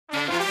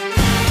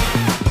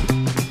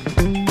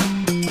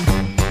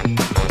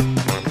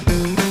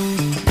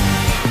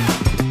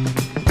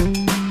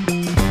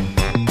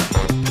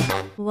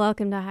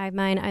Welcome to Hive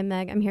Mind. I'm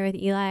Meg. I'm here with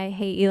Eli.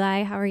 Hey,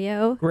 Eli, how are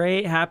you?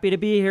 Great. Happy to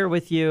be here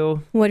with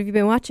you. What have you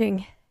been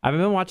watching? I haven't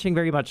been watching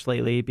very much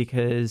lately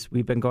because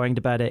we've been going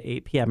to bed at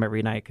 8 p.m.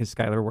 every night because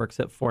Skylar works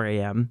at 4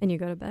 a.m. And you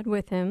go to bed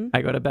with him.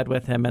 I go to bed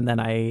with him and then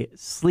I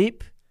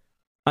sleep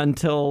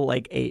until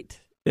like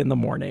 8 in the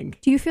morning.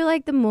 Do you feel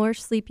like the more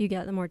sleep you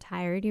get, the more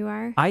tired you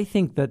are? I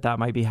think that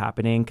might be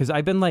happening because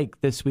I've been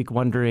like this week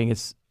wondering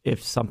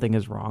if something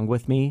is wrong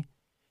with me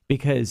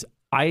because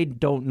I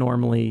don't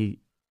normally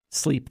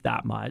sleep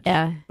that much.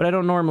 Yeah. But I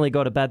don't normally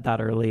go to bed that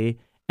early.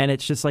 And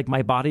it's just like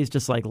my body's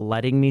just like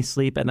letting me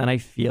sleep. And then I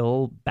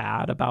feel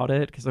bad about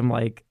it because I'm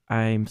like,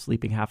 I'm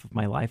sleeping half of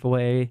my life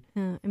away.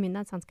 I mean,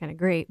 that sounds kind of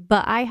great.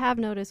 But I have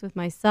noticed with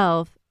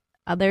myself,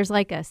 there's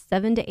like a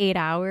 7 to 8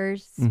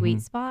 hours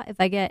sweet spot.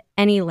 If I get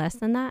any less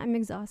than that, I'm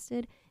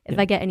exhausted. If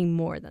I get any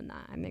more than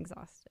that, I'm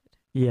exhausted.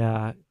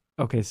 Yeah.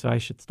 Okay, so I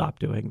should stop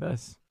doing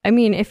this. I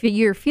mean, if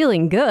you're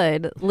feeling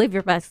good, live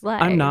your best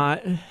life. I'm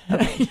not.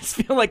 I just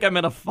feel like I'm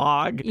in a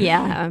fog.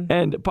 Yeah.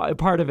 And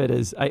part of it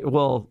is,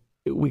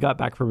 we got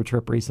back from a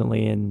trip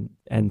recently,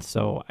 and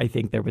so I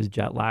think there was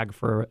jet lag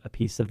for a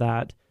piece of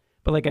that.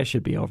 But like I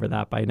should be over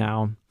that by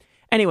now.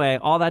 Anyway,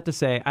 all that to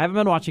say, I haven't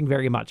been watching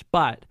very much,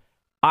 but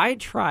I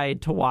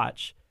tried to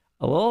watch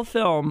a little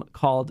film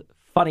called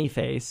Funny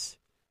Face,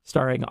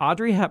 starring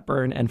Audrey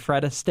Hepburn and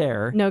Fred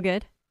Astaire. No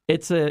good.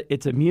 It's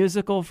a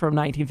musical from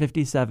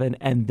 1957,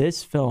 and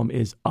this film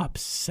is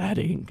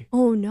upsetting.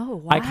 Oh, no.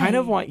 Why? I kind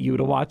of want you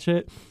to watch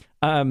it.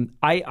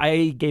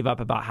 I gave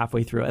up about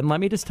halfway through. And let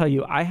me just tell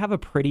you, I have a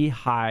pretty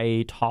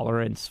high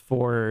tolerance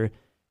for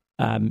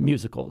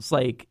musicals.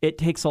 Like, it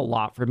takes a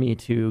lot for me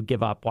to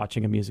give up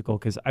watching a musical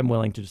because I'm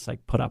willing to just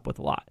like put up with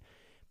a lot.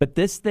 But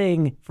this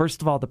thing,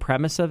 first of all, the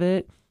premise of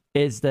it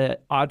is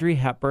that Audrey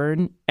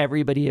Hepburn,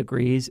 everybody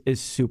agrees, is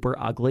super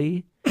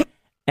ugly.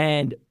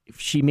 And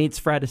she meets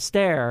Fred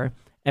Astaire,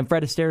 and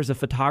Fred Astaire is a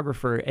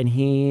photographer, and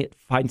he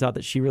finds out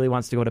that she really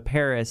wants to go to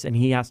Paris, and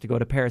he has to go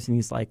to Paris, and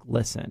he's like,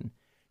 listen,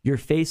 your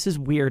face is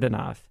weird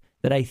enough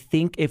that I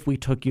think if we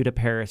took you to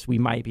Paris, we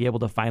might be able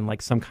to find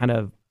like some kind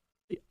of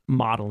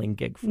modeling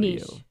gig for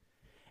Niche. you.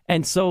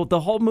 And so the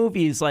whole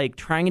movie is like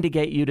trying to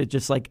get you to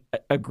just like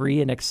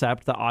agree and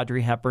accept that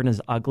Audrey Hepburn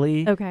is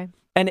ugly. Okay.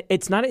 And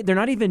they're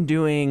not even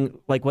doing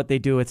like what they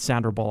do with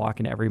Sandra Bullock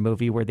in every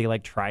movie where they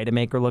like try to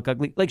make her look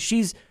ugly. Like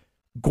she's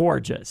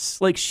gorgeous.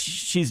 Like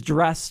she's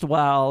dressed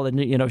well, and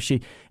you know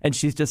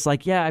she's just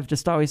like, yeah, I've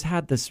just always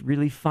had this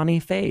really funny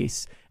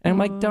face. And I'm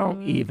like,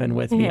 don't even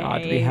with me,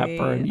 Audrey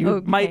Hepburn.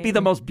 You might be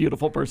the most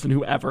beautiful person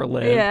who ever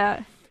lived.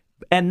 Yeah.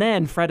 And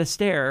then Fred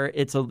Astaire,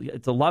 it's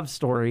a love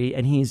story,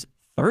 and he's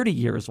 30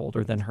 years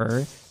older than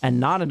her and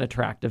not an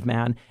attractive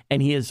man,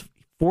 and he is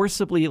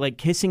forcibly like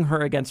kissing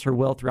her against her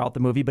will throughout the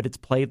movie, but it's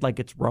played like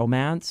it's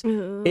romance.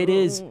 It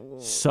is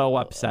so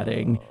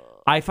upsetting.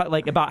 I felt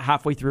like about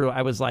halfway through,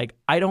 I was like,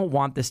 I don't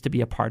want this to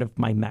be a part of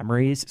my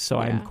memories, so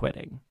I'm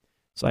quitting.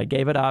 So I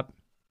gave it up.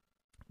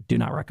 Do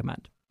not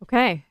recommend.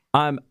 Okay.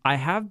 I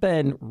have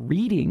been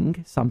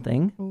reading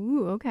something.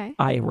 Ooh, okay.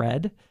 I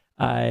read.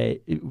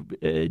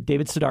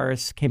 David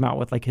Sedaris came out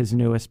with like his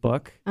newest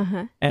book,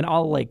 and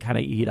I'll like kind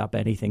of eat up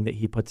anything that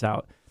he puts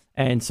out.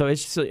 And so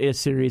it's just a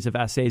series of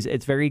essays.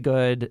 It's very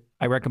good.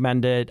 I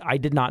recommend it. I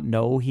did not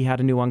know he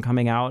had a new one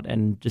coming out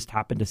and just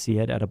happened to see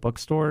it at a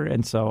bookstore.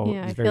 And so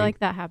I feel like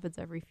that happens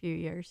every few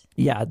years.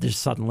 Yeah,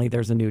 there's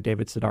a new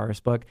David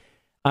Sedaris book.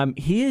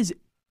 He is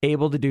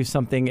able to do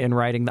something in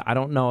writing that I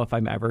don't know if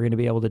I'm ever going to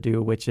be able to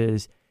do, which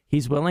is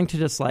he's willing to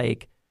just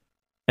like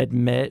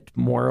admit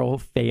moral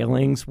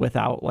failings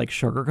without like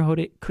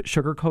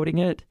sugarcoating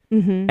it.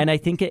 And I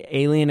think it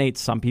alienates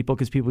some people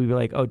because people will be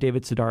like, oh,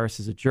 David Sedaris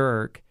is a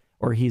jerk,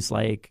 or he's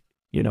like,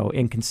 you know,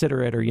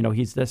 inconsiderate, or, you know,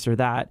 he's this or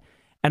that.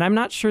 And I'm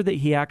not sure that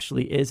he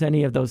actually is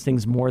any of those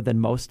things more than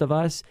most of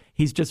us.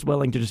 He's just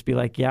willing to just be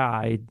like, yeah,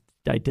 I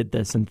did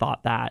this and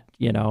thought that,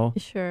 you know.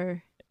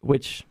 Sure.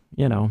 Which,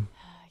 you know.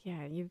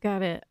 Yeah, you've got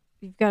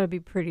to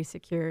be pretty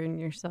secure in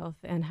yourself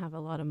and have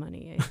a lot of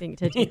money, I think,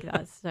 to take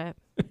that step.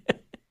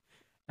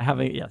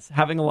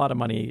 Having a lot of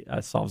money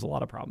solves a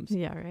lot of problems.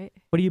 Yeah, right.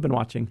 What have you been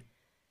watching?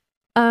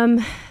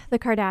 The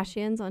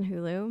Kardashians on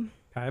Hulu.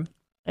 Okay.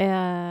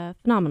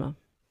 Phenomenal.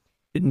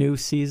 New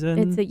season?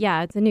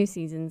 It's a new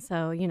season.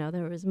 So, you know,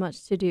 there was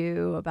much to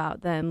do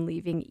about them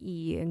leaving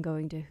E! And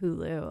going to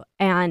Hulu.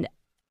 And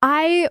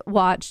I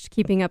watched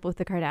Keeping Up with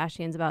the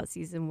Kardashians about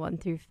season 1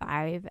 through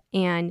 5.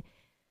 And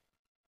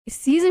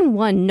season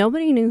 1,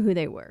 nobody knew who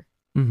they were.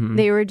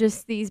 They were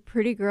just these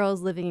pretty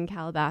girls living in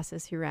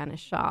Calabasas who ran a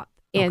shop.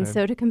 And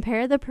so to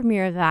compare the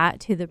premiere of that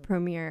to the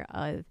premiere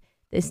of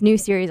this new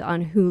series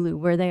on Hulu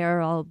where they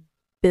are all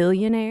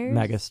billionaires,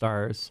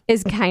 megastars,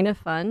 is kind of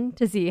fun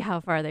to see how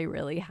far they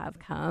really have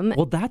come.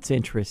 Well, that's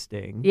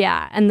interesting.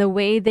 Yeah, and the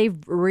way they've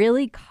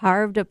really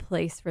carved a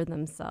place for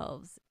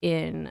themselves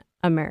in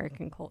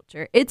American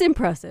culture. It's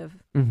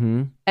impressive.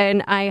 And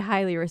I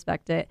highly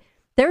respect it.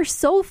 They're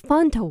so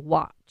fun to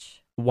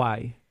watch.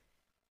 Why?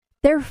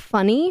 They're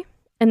funny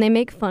and they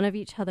make fun of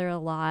each other a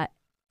lot.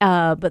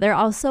 But they're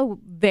also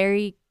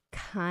very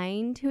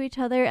kind to each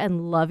other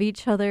and love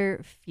each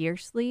other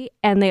fiercely,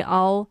 and they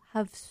all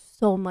have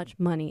so much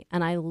money,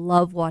 and I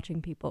love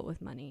watching people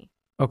with money.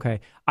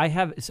 Okay.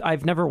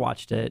 I've never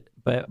watched it,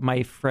 but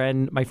my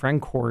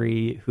friend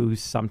Corey, who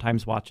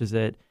sometimes watches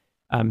it,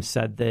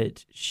 said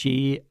that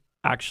she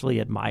actually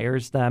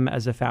admires them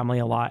as a family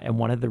a lot. And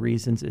one of the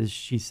reasons is,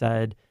 she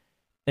said,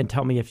 and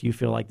tell me if you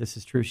feel like this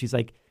is true, she's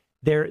like,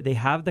 they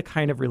have the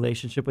kind of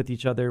relationship with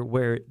each other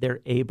where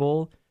they're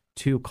able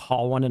to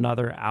call one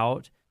another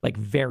out like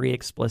very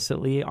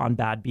explicitly on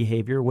bad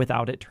behavior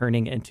without it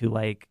turning into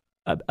like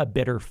a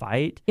bitter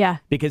fight. Yeah.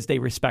 Because they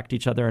respect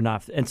each other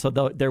enough. And so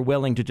they're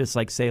willing to just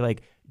like say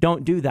like,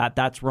 don't do that.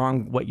 That's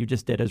wrong. What you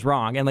just did is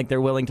wrong. And like,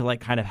 they're willing to like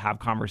kind of have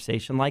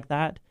conversation like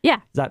that. Yeah.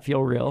 Does that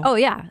feel real? Oh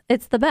yeah.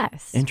 It's the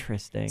best.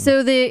 Interesting.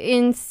 So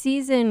in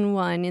season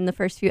 1, in the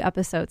first few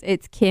episodes,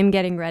 it's Kim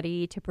getting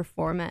ready to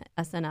perform at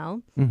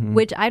SNL,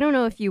 which I don't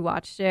know if you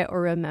watched it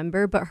or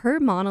remember, but her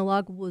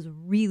monologue was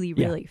really,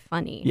 really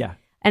funny. Yeah.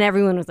 And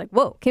everyone was like,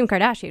 whoa, Kim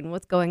Kardashian,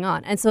 what's going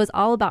on? And so it's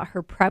all about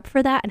her prep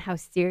for that and how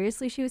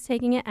seriously she was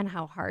taking it and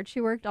how hard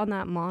she worked on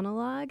that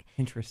monologue.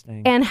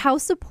 Interesting. And how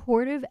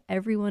supportive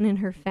everyone in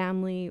her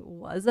family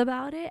was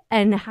about it,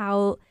 and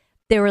how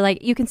they were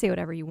like, you can say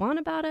whatever you want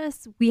about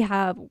us. We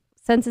have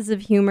senses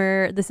of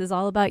humor. This is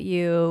all about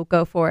you.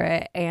 Go for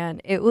it.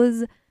 And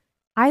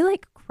I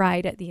like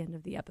cried at the end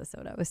of the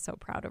episode. I was so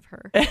proud of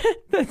her.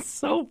 That's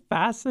so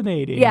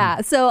fascinating.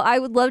 Yeah. So I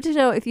would love to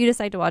know, if you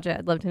decide to watch it,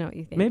 I'd love to know what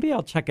you think. Maybe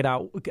I'll check it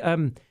out.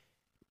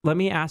 Let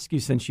me ask you,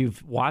 since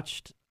you've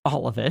watched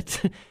all of it,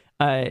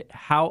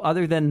 how,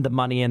 other than the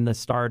money and the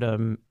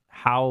stardom,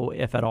 how,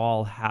 if at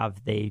all,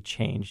 have they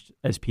changed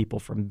as people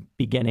from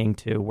beginning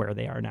to where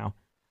they are now?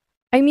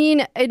 I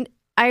mean,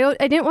 I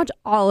didn't watch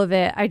all of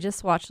it. I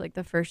just watched like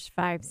the first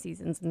 5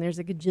 seasons, and there's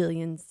a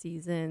gajillion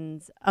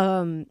seasons.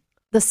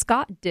 The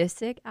Scott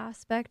Disick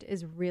aspect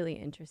is really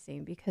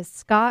interesting because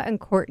Scott and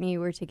Courtney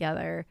were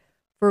together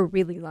for a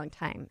really long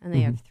time, and they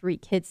have 3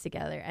 kids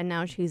together, and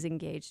now she's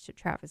engaged to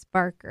Travis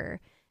Barker.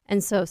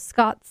 And so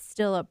Scott's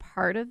still a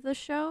part of the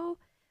show,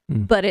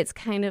 but it's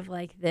kind of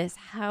like this,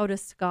 how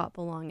does Scott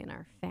belong in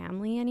our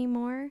family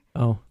anymore?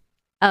 Oh.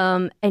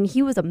 And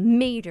he was a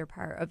major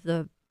part of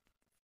the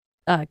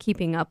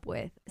Keeping Up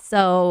With.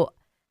 So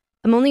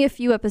I'm only a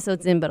few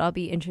episodes in, but I'll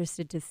be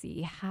interested to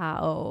see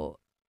how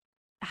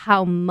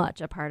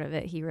much a part of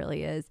it he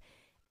really is.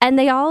 And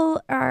they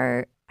all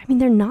are, I mean,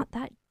 they're not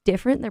that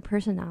different. Their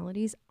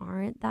personalities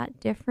aren't that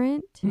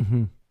different.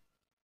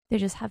 They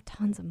just have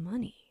tons of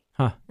money.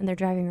 Huh. And they're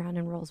driving around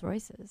in Rolls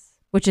Royces,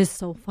 which is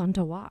so fun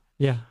to watch.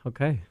 Yeah.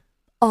 Okay.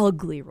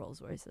 Ugly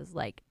Rolls Royces,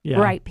 like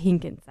bright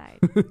pink inside.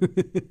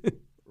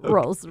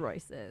 Rolls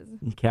Royces.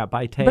 You can't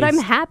buy taste. But I'm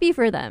happy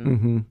for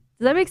them.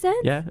 Does that make sense?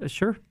 Yeah,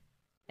 sure.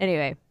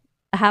 Anyway,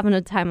 having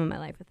a time of my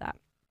life with that.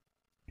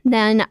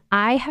 Then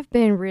I have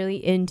been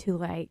really into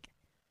like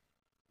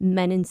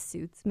men in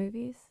suits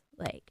movies,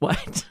 like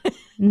what?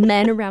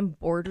 men around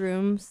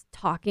boardrooms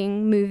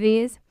talking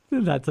movies.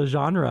 That's a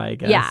genre, I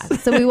guess. Yeah.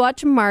 So we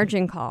watch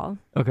Margin Call.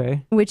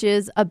 Okay. Which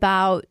is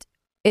about,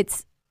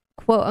 it's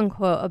quote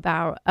unquote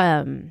about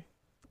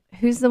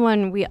who's the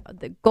one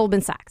the Goldman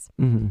Sachs.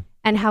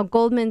 And how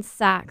Goldman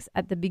Sachs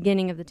at the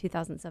beginning of the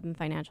 2007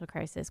 financial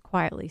crisis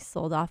quietly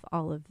sold off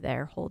all of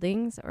their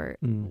holdings, or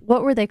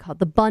what were they called?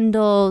 The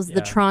bundles,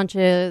 the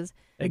tranches.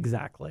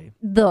 Exactly.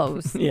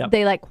 Those. Yep.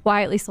 They like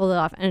quietly sold it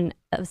off and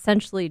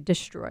essentially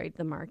destroyed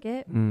the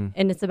market.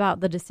 And it's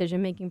about the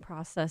decision-making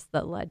process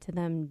that led to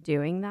them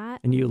doing that.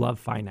 And you love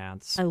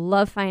finance. I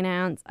love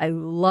finance. I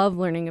love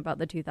learning about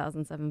the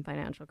 2007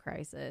 financial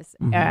crisis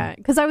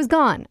because I was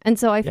gone. And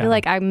so I feel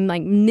like I'm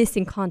like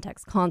missing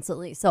context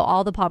constantly. So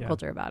all the pop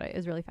culture about it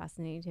is really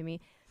fascinating to me.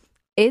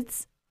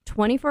 It's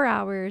 24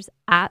 hours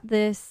at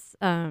this,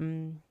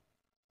 firm,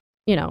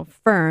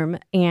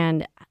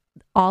 and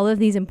all of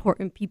these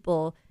important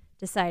people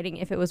deciding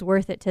if it was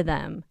worth it to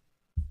them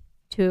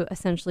to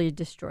essentially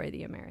destroy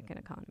the American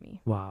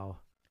economy. Wow.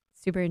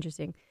 Super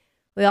interesting.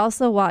 We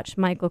also watched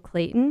Michael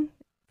Clayton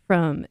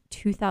from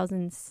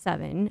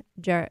 2007,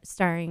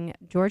 starring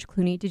George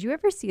Clooney. Did you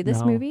ever see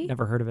this movie?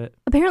 Never heard of it.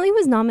 Apparently it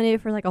was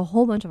nominated for like a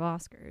whole bunch of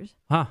Oscars.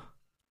 Huh.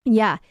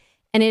 Yeah.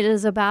 And it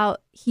is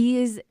about, he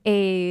is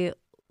a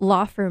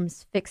law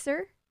firm's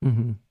fixer.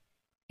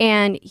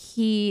 And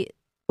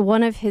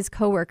one of his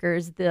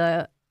coworkers,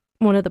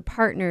 one of the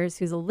partners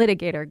who's a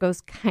litigator,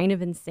 goes kind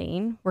of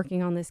insane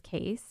working on this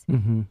case.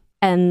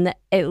 And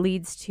it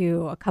leads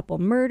to a couple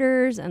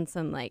murders and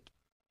some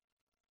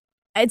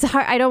it's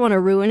hard. I don't want to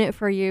ruin it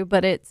for you,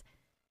 but it's,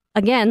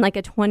 again, like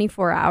a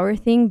 24-hour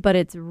thing, but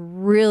it's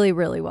really,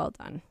 really well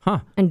done. Huh.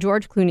 And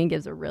George Clooney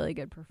gives a really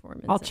good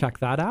performance. I'll check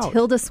that out.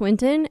 Tilda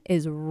Swinton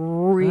is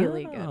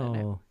really good in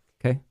it.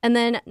 Okay. And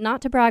then,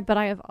 not to brag, but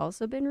I have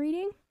also been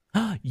reading.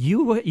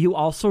 You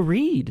also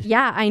read?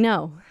 Yeah, I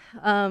know.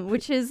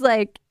 Which is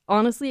like,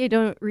 honestly, I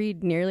don't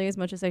read nearly as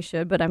much as I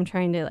should, but I'm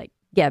trying to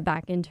get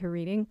back into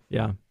reading.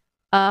 Yeah.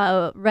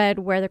 Read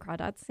Where the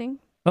Crawdads Sing.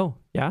 Oh,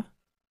 yeah?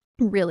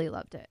 Really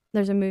loved it.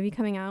 There's a movie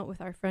coming out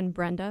with our friend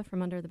Brenda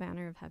from Under the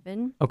Banner of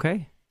Heaven.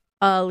 Okay.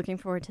 Looking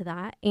forward to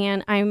that.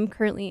 And I'm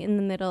currently in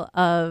the middle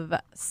of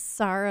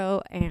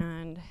Sorrow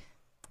and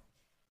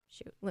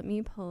let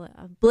me pull it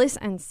up. Bliss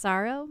and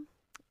Sorrow,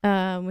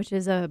 which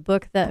is a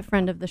book that a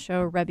friend of the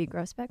show, Rebby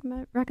Grossbeck,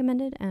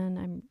 recommended, and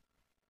I'm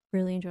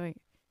really enjoying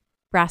it.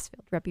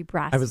 Rebby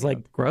Brassfield. I was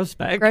like,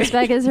 Grossbeck?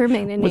 Grossbeck is her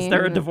maiden name. Was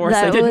there a divorce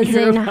that I didn't was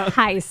hear in about?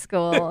 high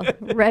school?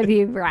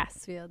 Rebby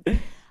Brassfield.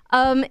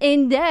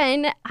 And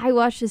then I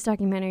watched this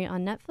documentary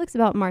on Netflix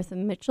about Martha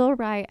Mitchell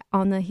right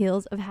on the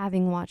heels of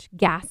having watched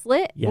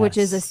Gaslit, which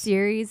is a Yes.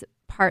 series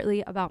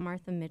partly about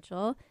Martha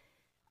Mitchell.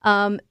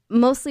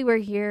 Mostly we're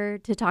here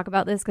to talk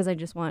about this because I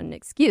just want an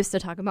excuse to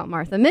talk about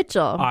Martha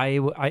Mitchell.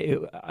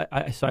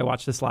 So I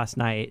watched this last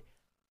night.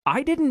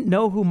 I didn't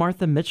know who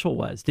Martha Mitchell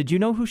was. Did you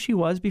know who she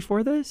was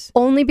before this?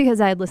 Only because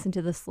I had listened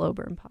to the Slow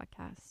Burn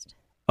podcast.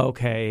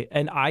 Okay,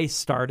 and I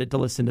started to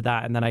listen to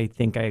that, and then I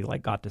think I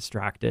got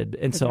distracted,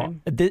 and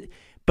Okay.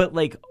 but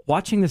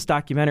watching this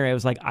documentary, I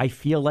was like, I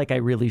feel like I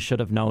really should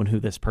have known who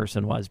this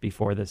person was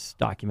before this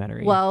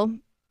documentary. Well,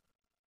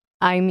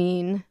 I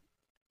mean,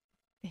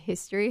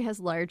 history has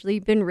largely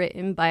been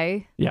written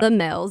by the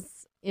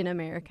males in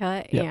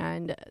America,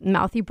 and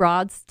mouthy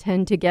broads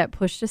tend to get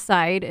pushed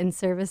aside in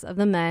service of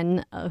the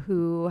men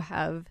who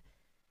have,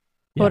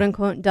 quote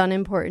unquote, done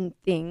important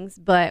things.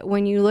 But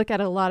when you look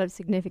at a lot of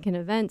significant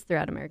events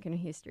throughout American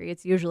history,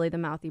 it's usually the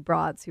mouthy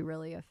broads who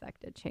really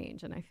affected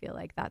change. And I feel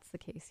like that's the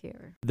case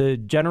here. The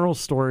general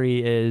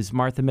story is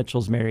Martha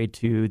Mitchell's married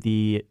to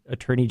the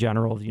Attorney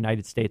General of the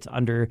United States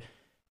under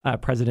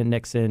President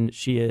Nixon.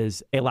 She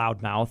is a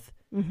loudmouth.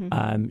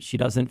 Mm-hmm. She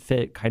doesn't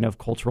fit kind of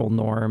cultural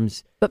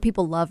norms. But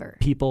people love her.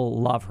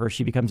 People love her.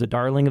 She becomes a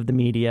darling of the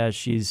media.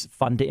 She's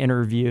fun to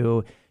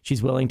interview.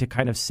 She's willing to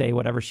kind of say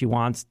whatever she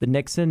wants. The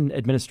Nixon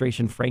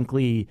administration,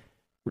 frankly,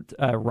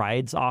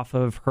 rides off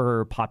of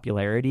her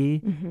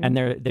popularity, and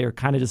they're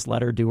kind of just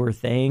let her do her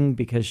thing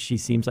because she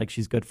seems like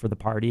she's good for the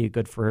party,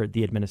 good for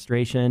the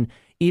administration,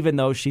 even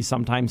though she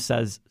sometimes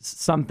says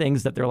some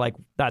things that they're like,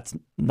 that's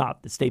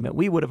not the statement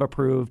we would have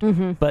approved,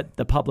 but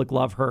the public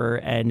love her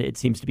and it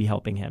seems to be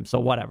helping him. So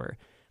whatever.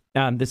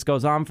 This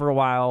goes on for a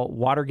while.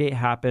 Watergate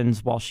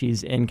happens while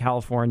she's in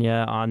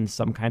California on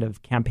some kind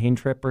of campaign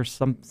trip or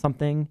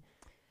something.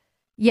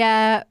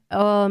 Yeah,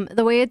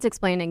 the way it's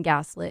explained in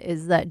Gaslit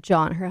is that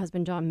her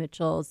husband John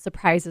Mitchell,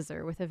 surprises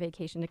her with a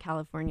vacation to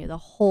California. The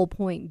whole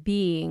point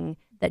being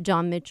that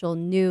John Mitchell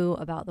knew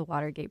about the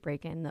Watergate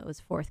break-in that was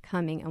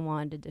forthcoming and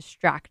wanted to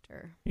distract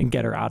her. And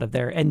get her out of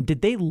there. And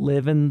did they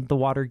live in the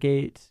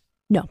Watergate?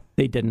 No.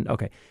 They didn't.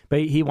 Okay.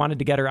 But he wanted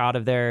to get her out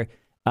of there.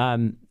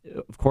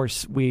 Of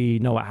course, we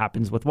know what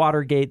happens with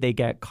Watergate. They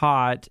get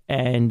caught.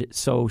 And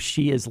so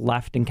she is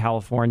left in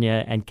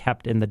California and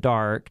kept in the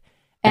dark.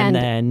 And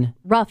then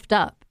roughed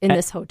up in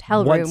this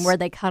hotel room where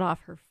they cut off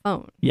her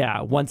phone.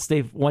 Yeah, once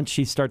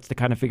she starts to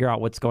kind of figure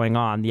out what's going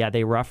on,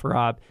 they rough her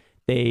up.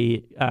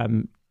 They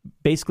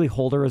basically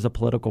hold her as a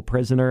political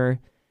prisoner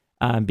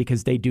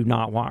because they do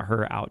not want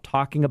her out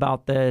talking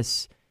about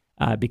this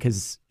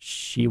because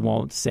she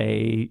won't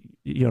say,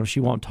 she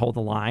won't toe the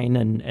line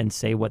and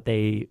say what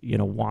they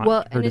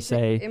want her to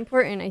say. It's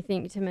important, I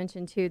think, to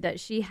mention too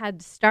that she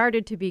had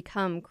started to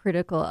become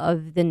critical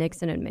of the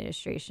Nixon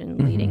administration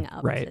leading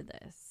up to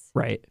this.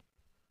 Right.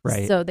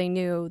 So they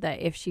knew that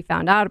if she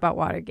found out about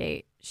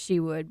Watergate, she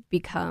would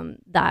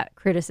that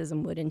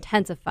criticism would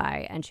intensify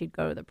and she'd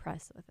go to the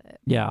press with it.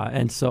 Yeah.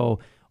 And so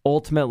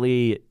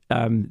ultimately,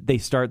 they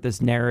start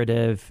this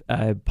narrative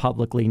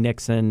publicly.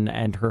 Nixon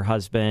and her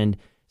husband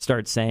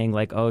start saying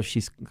like, oh,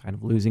 she's kind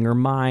of losing her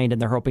mind. And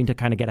they're hoping to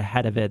kind of get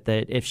ahead of it,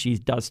 that if she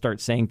does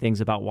start saying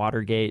things about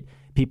Watergate,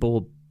 people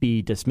will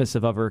be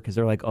dismissive of her because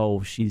they're like,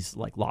 oh, she's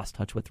like lost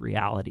touch with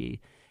reality.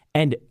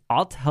 And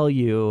I'll tell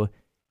you,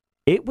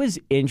 it was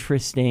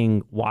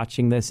interesting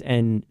watching this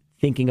and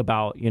thinking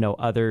about,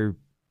 other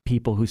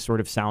people who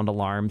sort of sound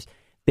alarms.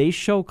 They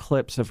show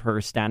clips of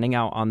her standing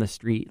out on the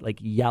street, like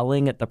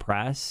yelling at the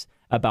press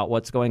about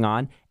what's going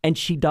on. And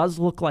she does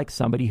look like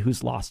somebody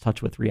who's lost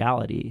touch with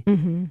reality.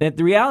 Mm-hmm.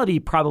 The reality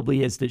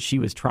probably is that she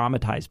was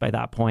traumatized by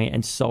that point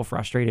and so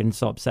frustrated and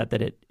so upset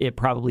that it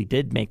probably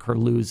did make her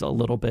lose a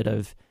little bit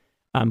of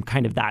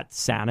kind of that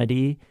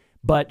sanity.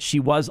 But she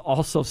was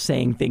also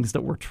saying things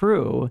that were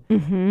true.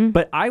 Mm-hmm.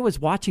 But I was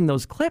watching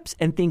those clips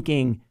and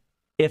thinking,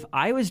 if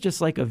I was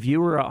just like a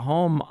viewer at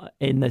home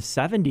in the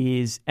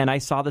 70s and I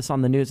saw this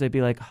on the news, I'd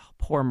be like, oh,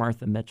 poor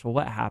Martha Mitchell,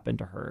 what happened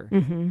to her?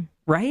 Mm-hmm.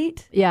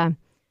 Right? Yeah.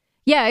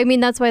 Yeah, I mean,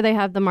 that's why they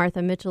have the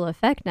Martha Mitchell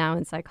effect now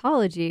in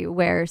psychology,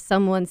 where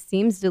someone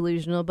seems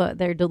delusional, but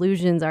their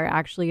delusions are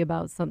actually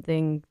about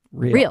something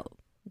real.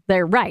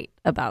 They're right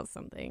about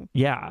something.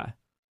 Yeah.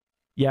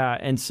 Yeah.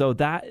 And so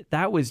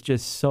that was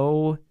just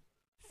so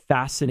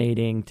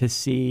fascinating to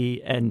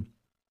see and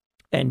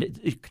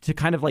to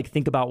kind of like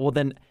think about, well,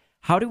 then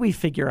how do we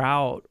figure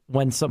out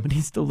when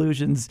somebody's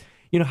delusions,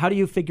 how do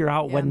you figure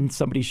out when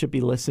somebody should be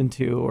listened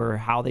to or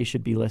how they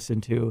should be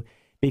listened to?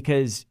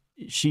 Because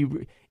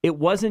it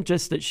wasn't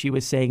just that she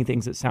was saying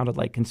things that sounded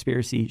like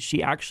conspiracy.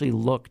 She actually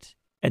looked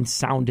and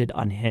sounded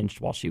unhinged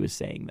while she was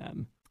saying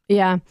them.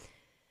 Yeah.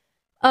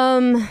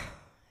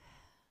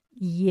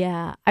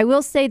 Yeah, I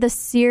will say the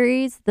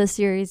series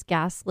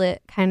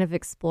Gaslit kind of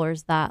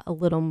explores that a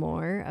little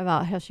more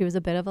about how she was a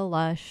bit of a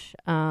lush,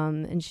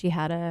 and she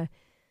had a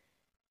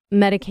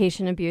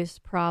medication abuse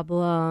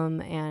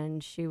problem,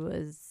 and she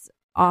was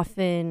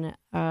often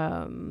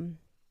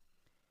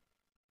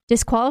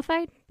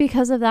disqualified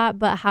because of that,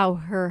 but how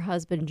her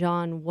husband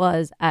John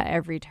was at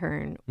every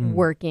turn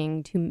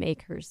working to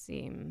make her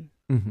seem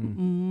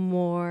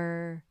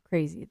more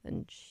crazy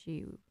than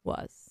she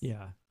was.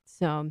 Yeah.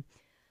 So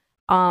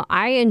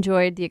I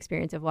enjoyed the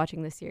experience of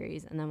watching the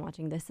series and then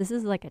watching this. This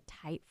is like a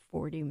tight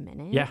 40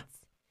 minutes. Yeah.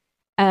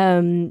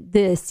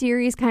 The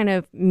series kind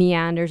of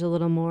meanders a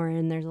little more,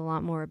 and there's a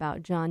lot more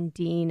about John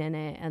Dean in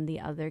it and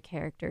the other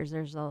characters.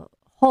 There's a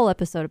whole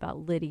episode about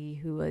Liddy,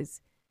 who was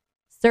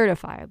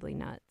certifiably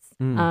nuts.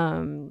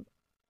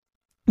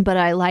 But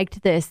I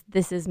liked this.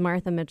 This is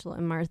Martha Mitchell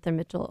and Martha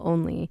Mitchell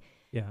only.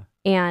 Yeah.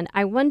 And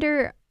I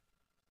wonder,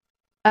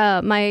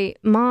 my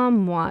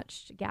mom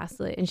watched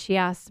Gaslit, and she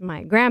asked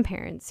my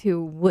grandparents,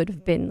 who would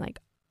have been like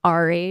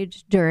our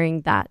age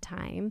during that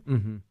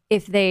time,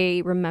 if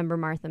they remember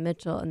Martha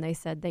Mitchell, and they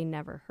said they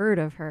never heard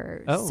of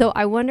her. Oh. So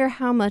I wonder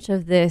how much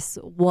of this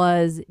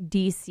was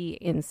DC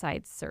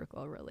Inside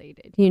Circle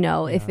related. You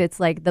know, if it's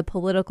like the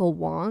political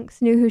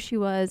wonks knew who she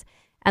was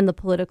and the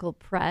political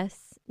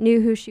press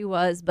knew who she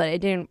was, but it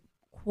didn't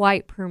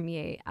quite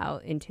permeate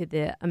out into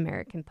the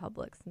American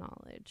public's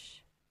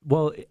knowledge.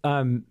 Well,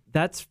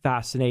 that's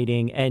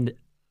fascinating. And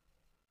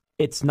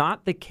it's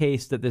not the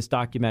case that this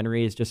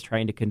documentary is just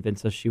trying to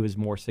convince us she was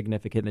more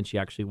significant than she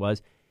actually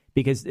was,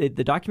 because the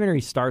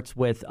documentary starts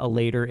with a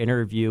later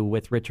interview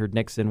with Richard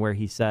Nixon where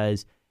he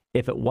says,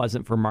 if it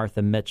wasn't for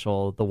Martha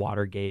Mitchell, the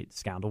Watergate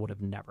scandal would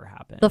have never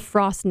happened. The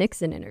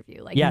Frost-Nixon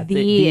interview, like yeah,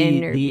 the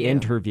interview. The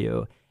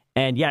interview.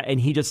 And yeah, and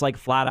he just like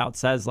flat out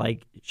says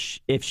like,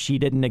 if she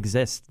didn't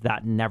exist,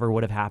 that never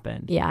would have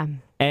happened. Yeah.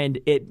 And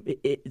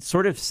it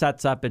sort of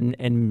sets up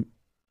and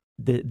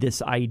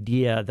this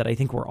idea that I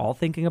think we're all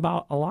thinking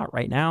about a lot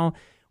right now,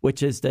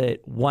 which is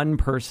that one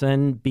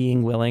person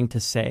being willing to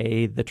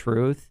say the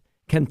truth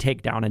can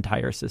take down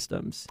entire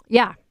systems.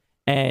 Yeah.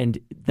 And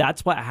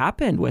that's what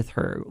happened with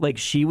her. Like,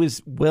 she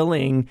was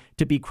willing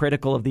to be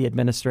critical of the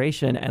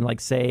administration and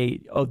like say,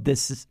 oh,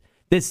 this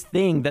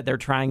thing that they're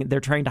trying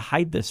to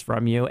hide this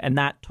from you. And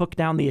that took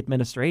down the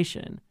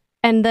administration.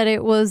 And that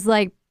it was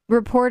like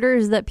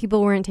reporters that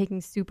people weren't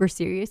taking super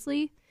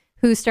seriously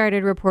who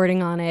started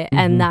reporting on it.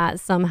 And that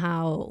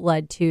somehow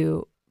led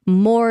to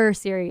more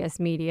serious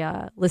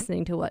media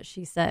listening to what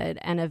she said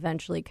and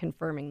eventually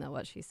confirming that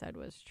what she said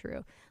was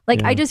true.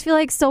 Like, I just feel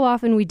like so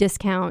often we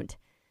discount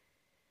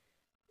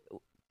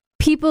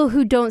people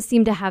who don't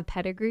seem to have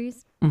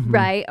pedigrees,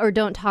 right? Or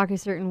don't talk a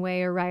certain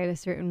way or write a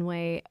certain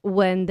way,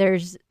 when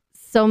there's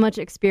so much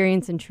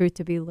experience and truth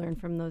to be learned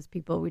from those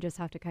people. We just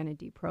have to kind of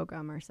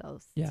deprogram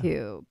ourselves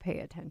to pay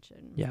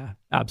attention. Yeah,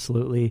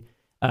 absolutely.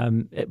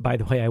 By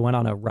the way, I went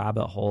on a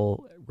rabbit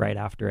hole right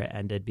after it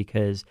ended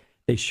because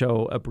they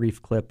show a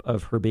brief clip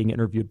of her being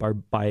interviewed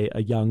by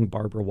a young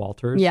Barbara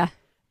Walters. Yeah.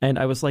 And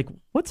I was like,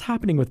 what's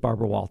happening with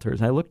Barbara Walters?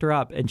 And I looked her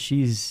up, and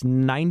she's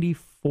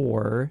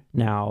 94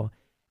 now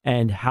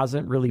and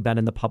hasn't really been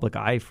in the public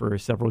eye for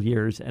several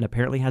years and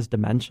apparently has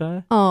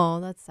dementia.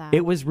 Oh, that's sad.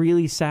 It was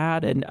really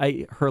sad. And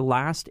her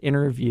last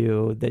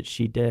interview that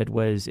she did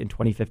was in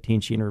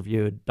 2015. She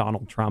interviewed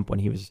Donald Trump when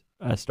he was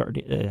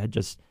had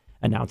just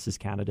announced his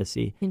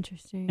candidacy.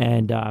 Interesting.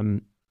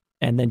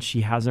 And then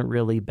she hasn't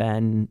really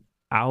been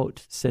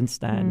out since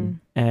then.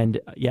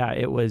 And yeah,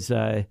 it was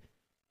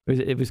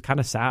kind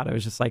of sad. I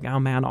was just like, oh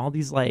man, all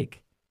these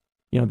like,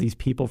 these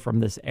people from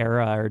this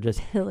era are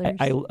just,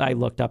 I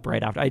looked up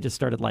right after, I just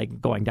started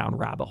like going down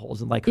rabbit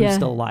holes and like, who's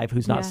still alive,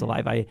 who's not still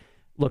alive. I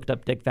looked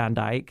up Dick Van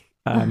Dyke.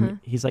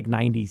 He's like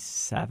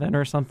 97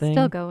 or something.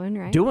 Still going,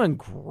 right? Doing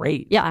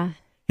great. Yeah.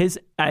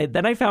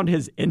 Then I found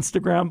his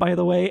Instagram, by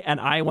the way, and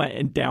I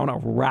went down a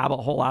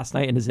rabbit hole last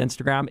night in his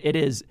Instagram. It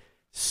is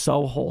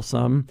so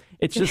wholesome.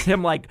 It's just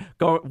him like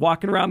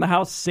walking around the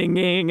house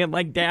singing and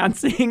like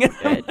dancing. And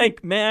I'm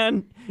like,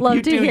 man,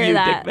 love to hear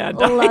that. Dick Van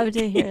Dyke. Love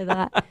to hear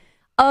that.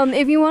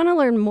 If you want to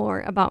learn more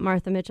about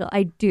Martha Mitchell,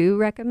 I do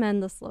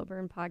recommend the Slow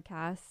Burn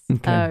podcast.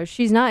 Okay.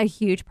 She's not a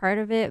huge part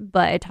of it,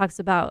 but it talks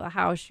about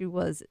how she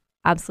was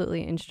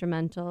absolutely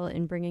instrumental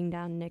in bringing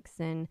down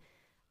Nixon.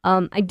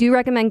 I do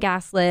recommend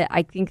Gaslit.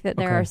 I think that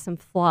there are some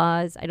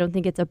flaws. I don't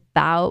think it's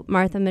about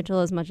Martha Mitchell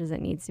as much as it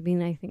needs to be,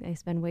 and I think they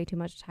spend way too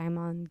much time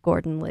on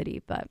Gordon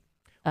Liddy. But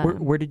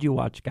where did you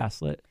watch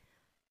Gaslit?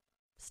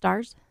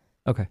 Stars.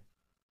 Okay.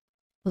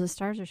 Was it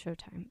Stars or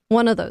Showtime?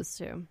 One of those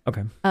two.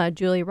 Okay.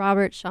 Julia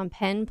Roberts, Sean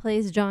Penn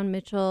plays John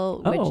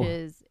Mitchell, which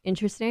is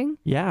interesting.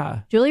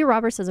 Yeah. Julia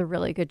Roberts does a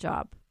really good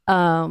job.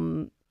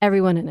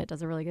 Everyone in it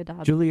does a really good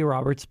job. Julia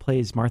Roberts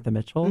plays Martha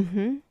Mitchell?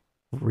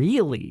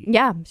 Really?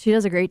 Yeah, she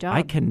does a great job.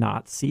 I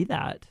cannot see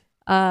that.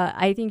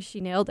 I think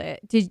she nailed it.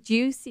 Did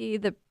you see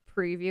the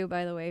preview,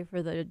 by the way,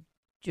 for the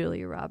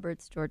Julia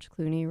Roberts, George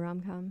Clooney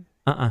rom-com?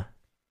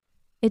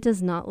 It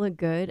does not look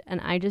good, and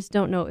I just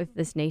don't know if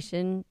this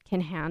nation can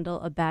handle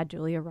a bad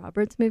Julia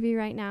Roberts movie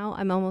right now.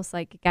 I'm almost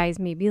like, guys,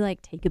 maybe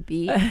like take a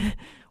beat.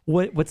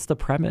 What's the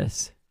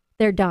premise?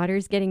 Their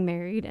daughter's getting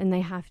married and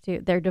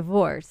they're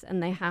divorced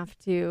and they have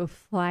to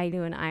fly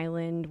to an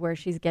island where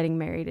she's getting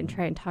married and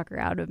try and talk her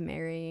out of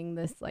marrying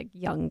this like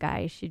young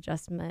guy she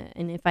just met.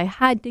 And if I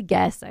had to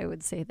guess, I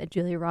would say that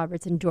Julia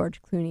Roberts and George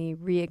Clooney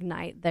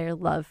reignite their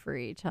love for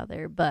each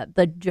other. But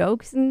the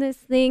jokes in this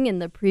thing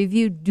and the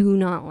preview do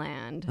not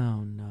land.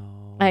 Oh,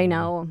 no. I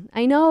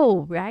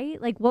know,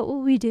 right? Like, what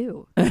will we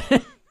do?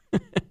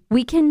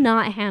 We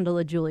cannot handle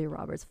a Julia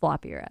Roberts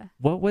flop era.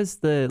 What was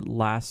the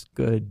last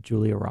good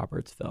Julia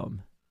Roberts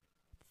film?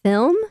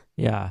 Film?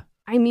 Yeah.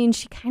 I mean,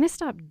 she kind of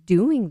stopped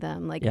doing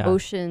them, like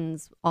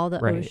Oceans, all the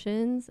Right.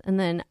 Oceans. And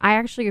then I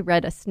actually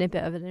read a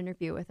snippet of an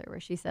interview with her where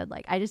she said,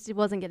 like, I just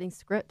wasn't getting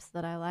scripts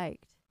that I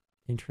liked.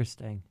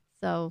 Interesting.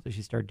 So So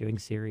she started doing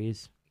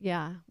series.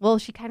 yeah. Well,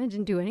 she kind of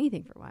didn't do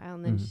anything for a while.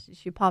 And then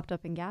she popped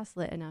up in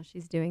Gaslit, and now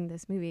she's doing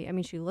this movie. I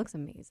mean, she looks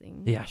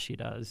amazing. Yeah, she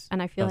does. And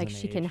I feel like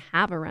Doesn't she can age.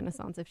 have a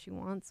renaissance if she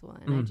wants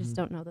one. I just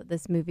don't know that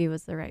this movie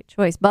was the right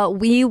choice. But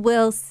we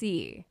will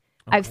see.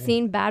 I've Okay.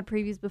 seen bad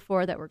previews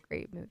before that were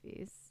great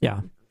movies.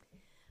 Yeah.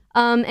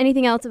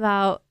 Anything else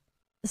about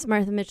this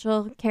Martha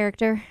Mitchell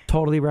character?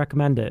 Totally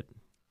recommend it.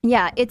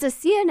 Yeah, it's a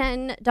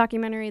CNN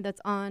documentary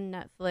that's on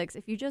Netflix.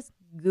 If you just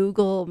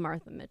Google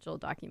Martha Mitchell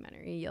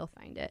documentary, you'll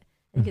find it.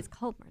 I think it's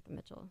called Martha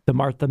Mitchell. The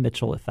Martha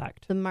Mitchell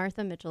Effect. The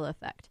Martha Mitchell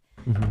Effect.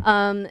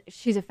 Mhm.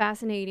 She's a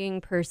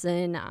fascinating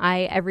person.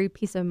 Every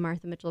piece of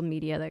Martha Mitchell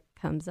media that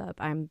comes up,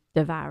 I'm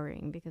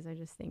devouring because I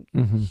just think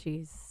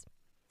she's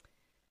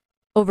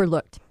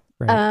overlooked.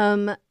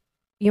 Right.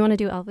 You want to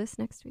do Elvis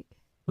next week?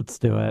 Let's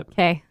do it.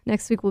 Okay,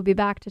 next week we'll be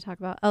back to talk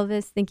about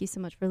Elvis. Thank you so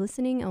much for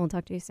listening, and we'll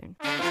talk to you soon.